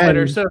film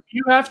Twitter. So if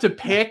you have to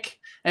pick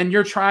and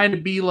you're trying to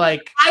be I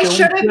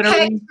should have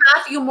picked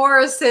Matthew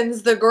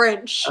Morrison's The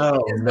Grinch.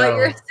 Oh is no, what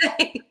you're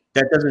saying.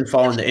 That doesn't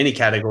fall into any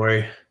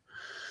category.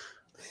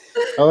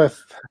 Oh, if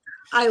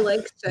I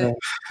liked it.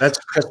 That's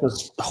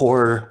Christmas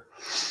horror.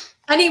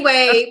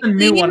 Anyway, that's the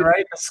new one,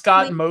 right? The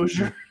Scott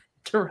Mosier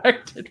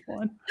directed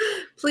one.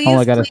 Please. All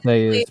I gotta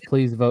say is,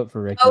 please vote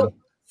for Ricky. Vote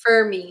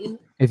for me.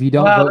 If you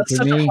don't vote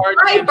for me,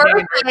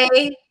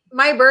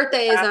 my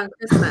birthday is on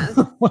Christmas.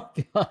 Oh my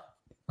God.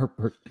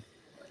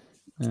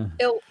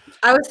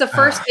 I was the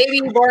first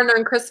baby born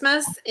on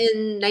Christmas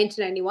in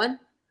 1991.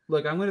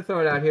 Look, I'm gonna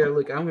throw it out here.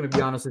 Look, I'm gonna be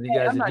honest with you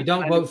guys. If you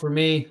don't vote for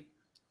me,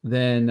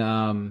 then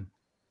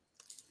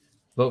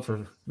vote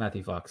for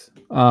Matthew Fox.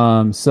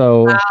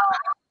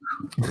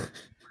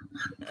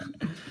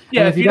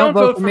 Yeah, if you don't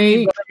vote for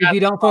me, if you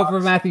don't vote for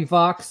Matthew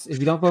Fox, if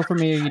you don't vote for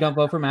me or you don't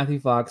vote for Matthew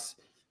Fox,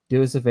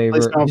 do us a favor.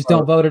 Just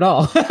don't vote at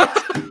all.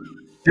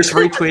 Just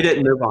retweet it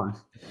and move on.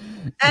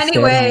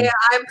 Anyway,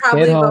 I'm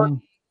probably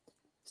voting.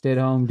 Stay at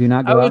home. Do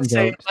not go out and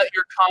vote. Let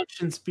your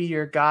conscience be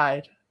your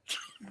guide.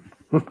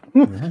 All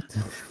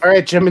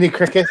right, Jiminy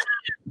Cricket.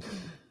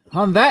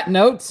 On that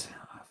note,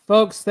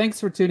 folks, thanks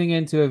for tuning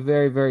in to a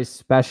very, very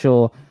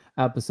special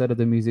episode of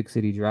the Music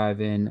City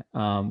Drive-In.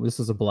 This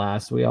was a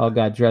blast. We all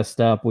got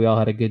dressed up. We all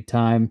had a good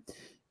time.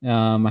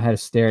 I had to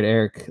stare at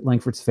Eric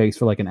Langford's face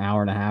for an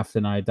hour and a half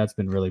tonight. That's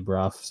been really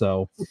rough.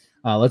 So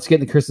let's get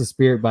in the Christmas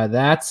spirit by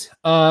that.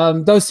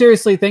 Though,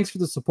 seriously, thanks for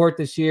the support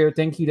this year.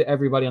 Thank you to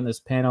everybody on this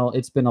panel.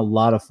 It's been a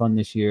lot of fun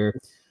this year.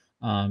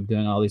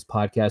 doing all these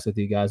podcasts with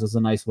you guys. It's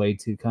a nice way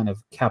to kind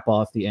of cap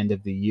off the end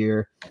of the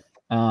year.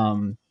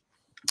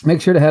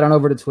 Make sure to head on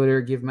over to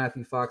Twitter. Give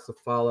Matthew Fox a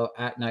follow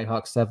at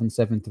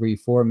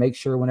Nighthawk7734. Make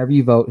sure whenever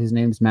you vote, his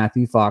name's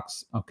Matthew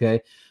Fox.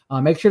 Okay.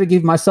 Make sure to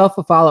give myself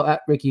a follow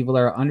at Ricky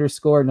Valera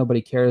 _.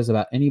 Nobody cares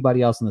about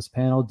anybody else on this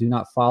panel. Do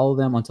not follow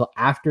them until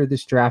after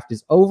this draft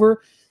is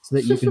over so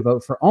that you can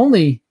vote for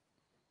only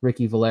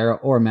Ricky Valera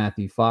or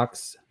Matthew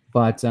Fox.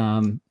 But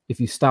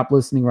if you stop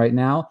listening right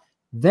now,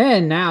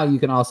 then now you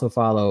can also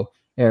follow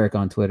Eric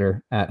on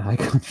Twitter at High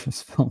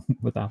Contrast Film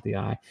without the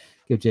I.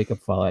 Give Jacob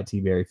a follow at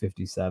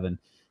tberry57.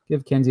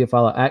 Give Kenzie a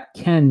follow at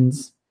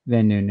Ken's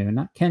Venunu,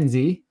 not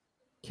Kenzie,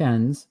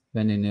 Ken's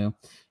Venunu.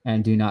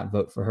 And do not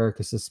vote for her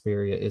because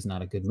Suspiria is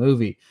not a good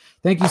movie.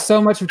 Thank you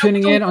so much for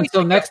tuning in.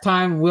 Until next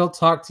time, we'll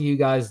talk to you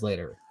guys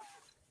later.